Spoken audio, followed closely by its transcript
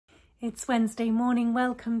It's Wednesday morning.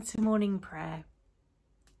 Welcome to morning prayer.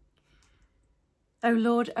 O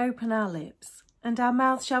Lord, open our lips, and our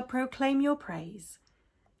mouth shall proclaim your praise.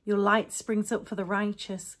 Your light springs up for the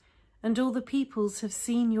righteous, and all the peoples have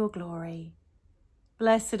seen your glory.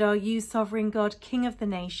 Blessed are you, sovereign God, King of the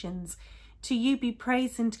nations. To you be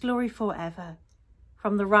praise and glory forever.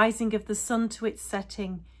 From the rising of the sun to its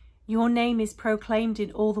setting, your name is proclaimed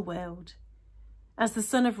in all the world. As the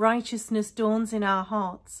sun of righteousness dawns in our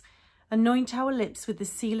hearts, anoint our lips with the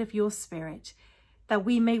seal of your Spirit, that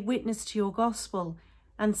we may witness to your gospel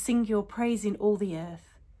and sing your praise in all the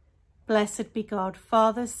earth. Blessed be God,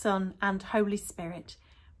 Father, Son, and Holy Spirit.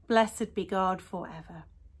 Blessed be God forever.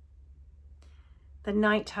 The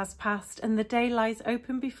night has passed and the day lies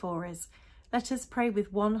open before us. Let us pray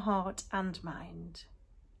with one heart and mind.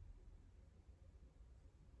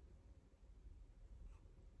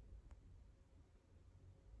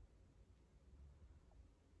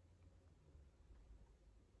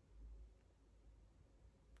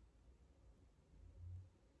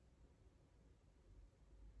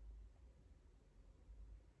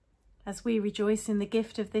 As we rejoice in the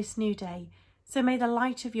gift of this new day, so may the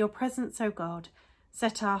light of your presence, O God,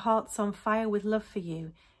 set our hearts on fire with love for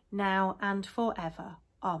you, now and forever.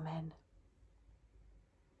 Amen.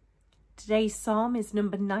 Today's psalm is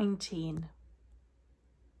number 19.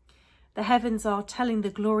 The heavens are telling the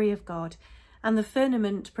glory of God, and the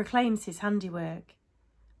firmament proclaims his handiwork.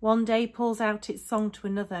 One day pours out its song to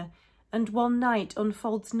another, and one night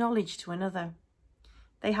unfolds knowledge to another.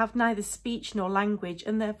 They have neither speech nor language,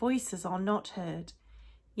 and their voices are not heard.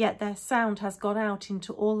 Yet their sound has gone out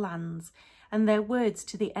into all lands, and their words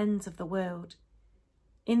to the ends of the world.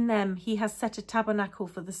 In them he has set a tabernacle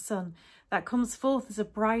for the sun, that comes forth as a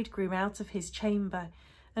bridegroom out of his chamber,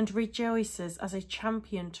 and rejoices as a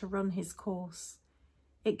champion to run his course.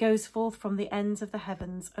 It goes forth from the ends of the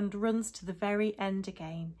heavens, and runs to the very end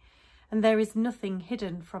again, and there is nothing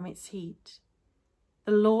hidden from its heat.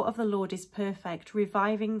 The law of the Lord is perfect,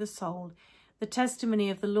 reviving the soul. The testimony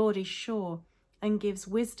of the Lord is sure, and gives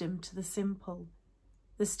wisdom to the simple.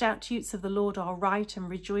 The statutes of the Lord are right and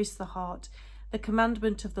rejoice the heart. The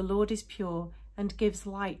commandment of the Lord is pure, and gives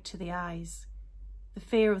light to the eyes. The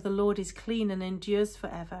fear of the Lord is clean and endures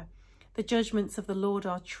forever. The judgments of the Lord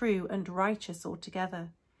are true and righteous altogether.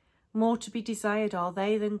 More to be desired are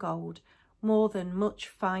they than gold, more than much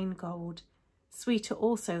fine gold. Sweeter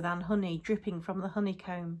also than honey dripping from the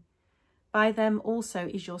honeycomb. By them also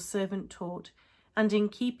is your servant taught, and in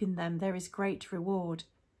keeping them there is great reward.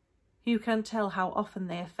 Who can tell how often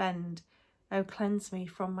they offend? O cleanse me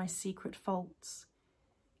from my secret faults.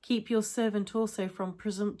 Keep your servant also from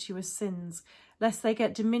presumptuous sins, lest they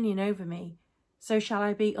get dominion over me. So shall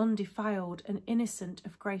I be undefiled and innocent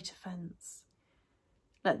of great offence.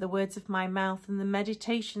 Let the words of my mouth and the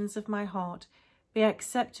meditations of my heart be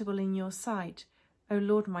acceptable in your sight, O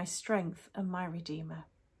Lord, my strength and my Redeemer.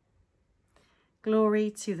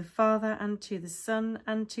 Glory to the Father, and to the Son,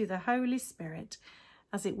 and to the Holy Spirit,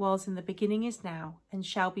 as it was in the beginning, is now, and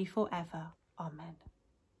shall be forever. Amen.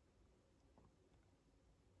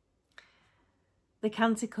 The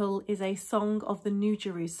canticle is a song of the New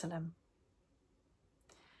Jerusalem.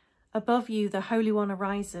 Above you the Holy One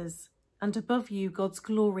arises, and above you God's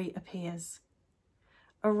glory appears.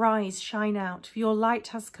 Arise, shine out, for your light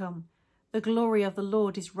has come. The glory of the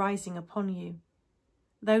Lord is rising upon you.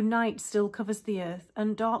 Though night still covers the earth,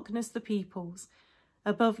 and darkness the peoples,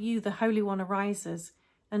 above you the Holy One arises,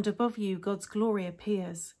 and above you God's glory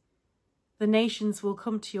appears. The nations will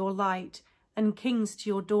come to your light, and kings to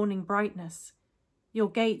your dawning brightness. Your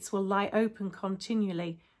gates will lie open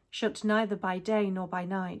continually, shut neither by day nor by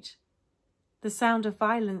night. The sound of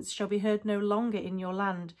violence shall be heard no longer in your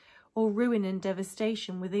land, or ruin and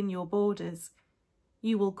devastation within your borders.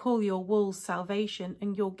 You will call your walls salvation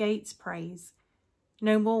and your gates praise.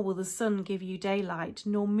 No more will the sun give you daylight,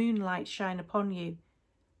 nor moonlight shine upon you.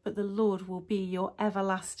 But the Lord will be your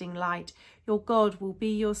everlasting light, your God will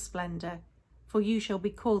be your splendour. For you shall be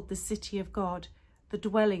called the city of God, the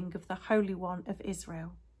dwelling of the Holy One of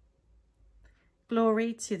Israel.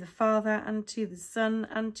 Glory to the Father, and to the Son,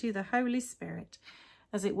 and to the Holy Spirit,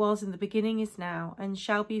 as it was in the beginning, is now, and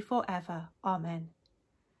shall be forever. Amen.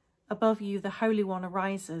 Above you the Holy One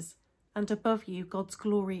arises, and above you God's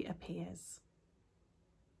glory appears.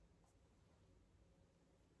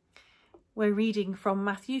 We're reading from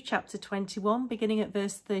Matthew chapter 21, beginning at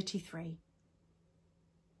verse 33.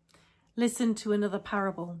 Listen to another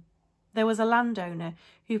parable. There was a landowner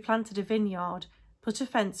who planted a vineyard, put a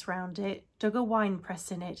fence round it, dug a wine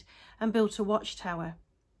press in it, and built a watchtower.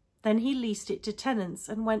 Then he leased it to tenants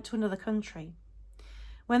and went to another country.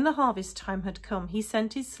 When the harvest time had come, he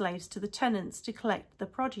sent his slaves to the tenants to collect the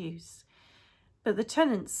produce. But the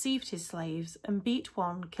tenants seized his slaves and beat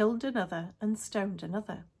one, killed another, and stoned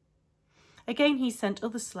another. Again he sent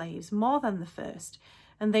other slaves, more than the first,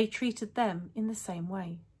 and they treated them in the same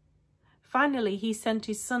way. Finally he sent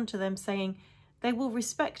his son to them, saying, "They will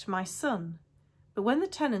respect my son." But when the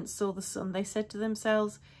tenants saw the son, they said to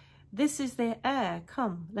themselves, "This is their heir.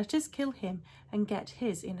 Come, let us kill him and get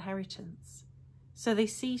his inheritance." So they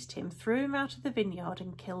seized him, threw him out of the vineyard,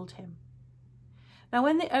 and killed him. Now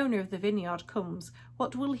when the owner of the vineyard comes,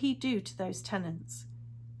 what will he do to those tenants?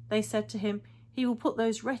 They said to him, "He will put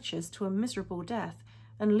those wretches to a miserable death,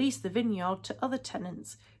 and lease the vineyard to other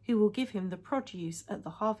tenants, who will give him the produce at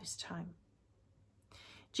the harvest time."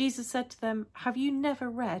 Jesus said to them, "Have you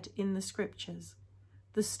never read in the Scriptures,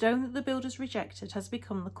 'The stone that the builders rejected has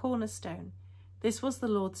become the cornerstone. This was the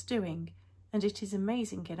Lord's doing, and it is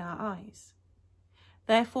amazing in our eyes.'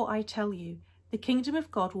 Therefore I tell you, the kingdom of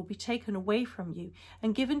God will be taken away from you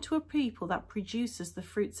and given to a people that produces the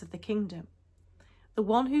fruits of the kingdom. The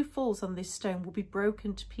one who falls on this stone will be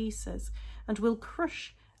broken to pieces, and it will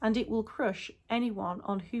crush anyone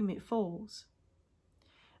on whom it falls."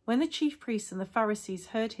 When the chief priests and the Pharisees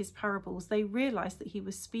heard his parables, they realized that he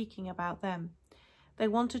was speaking about them. They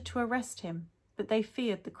wanted to arrest him, but they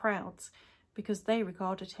feared the crowds, because they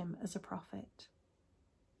regarded him as a prophet.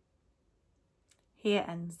 Here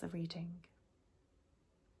ends the reading.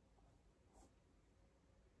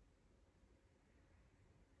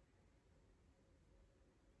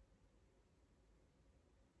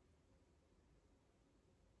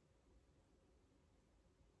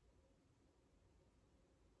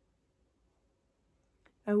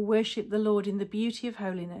 O worship the Lord in the beauty of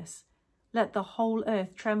holiness. Let the whole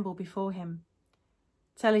earth tremble before him.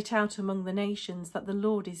 Tell it out among the nations that the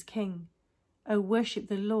Lord is King. O worship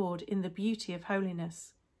the Lord in the beauty of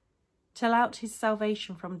holiness. Tell out his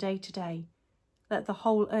salvation from day to day. Let the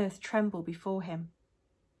whole earth tremble before him.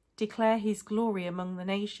 Declare his glory among the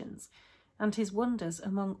nations, and his wonders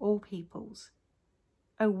among all peoples.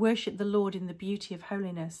 O worship the Lord in the beauty of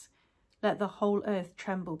holiness. Let the whole earth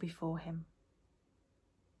tremble before him.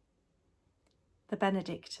 The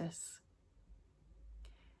Benedictus.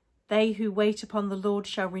 They who wait upon the Lord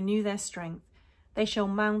shall renew their strength. They shall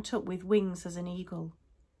mount up with wings as an eagle.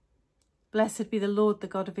 Blessed be the Lord, the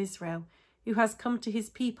God of Israel, who has come to his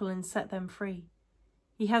people and set them free.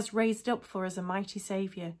 He has raised up for us a mighty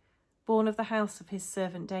Saviour, born of the house of his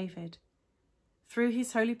servant David. Through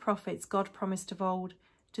his holy prophets God promised of old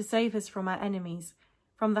to save us from our enemies,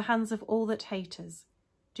 from the hands of all that hate us,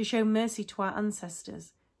 to show mercy to our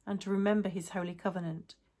ancestors, and to remember his holy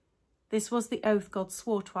covenant. This was the oath God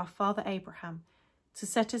swore to our father Abraham, to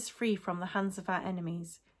set us free from the hands of our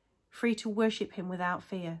enemies, free to worship him without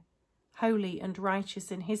fear, holy and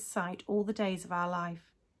righteous in his sight all the days of our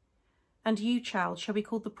life. And you, child, shall be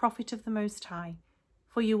called the prophet of the Most High,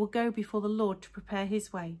 for you will go before the Lord to prepare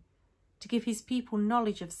his way, to give his people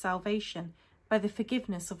knowledge of salvation by the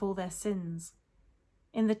forgiveness of all their sins.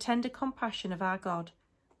 In the tender compassion of our God,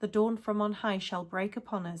 the dawn from on high shall break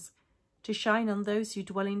upon us, to shine on those who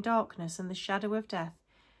dwell in darkness and the shadow of death,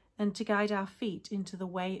 and to guide our feet into the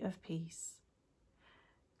way of peace.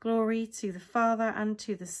 Glory to the Father, and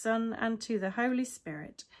to the Son, and to the Holy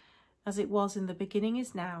Spirit, as it was in the beginning,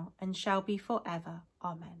 is now, and shall be for ever.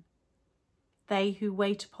 Amen. They who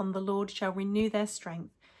wait upon the Lord shall renew their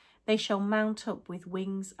strength. They shall mount up with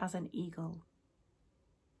wings as an eagle.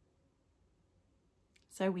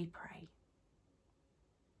 So we pray.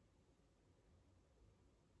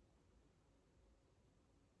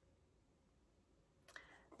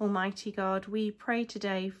 Almighty God, we pray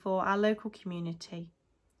today for our local community.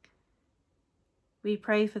 We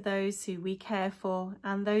pray for those who we care for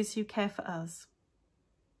and those who care for us.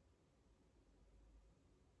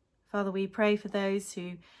 Father, we pray for those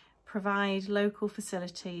who provide local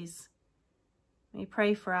facilities. We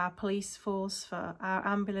pray for our police force, for our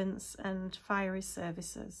ambulance and fire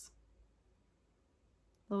services.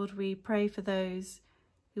 Lord, we pray for those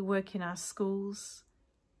who work in our schools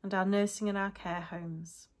and our nursing and our care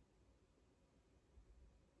homes.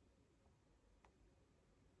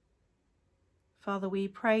 Father, we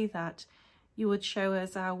pray that you would show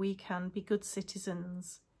us how we can be good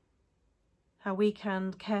citizens, how we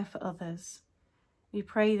can care for others. We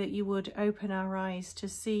pray that you would open our eyes to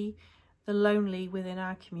see the lonely within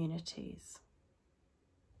our communities.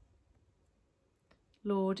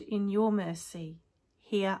 Lord, in your mercy,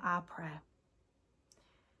 hear our prayer.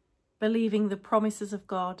 Believing the promises of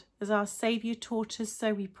God, as our Saviour taught us,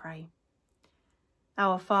 so we pray.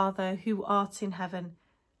 Our Father, who art in heaven,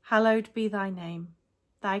 hallowed be thy name.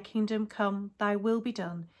 Thy kingdom come, thy will be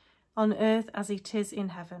done, on earth as it is in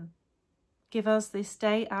heaven. Give us this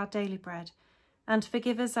day our daily bread, and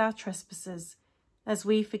forgive us our trespasses, as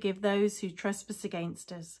we forgive those who trespass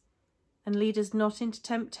against us. And lead us not into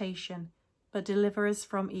temptation, but deliver us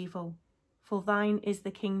from evil. For thine is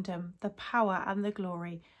the kingdom, the power, and the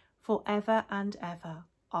glory, for ever and ever.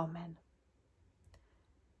 Amen.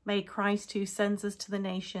 May Christ, who sends us to the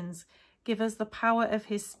nations, give us the power of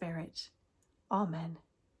his Spirit. Amen.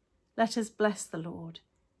 Let us bless the Lord.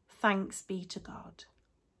 Thanks be to God.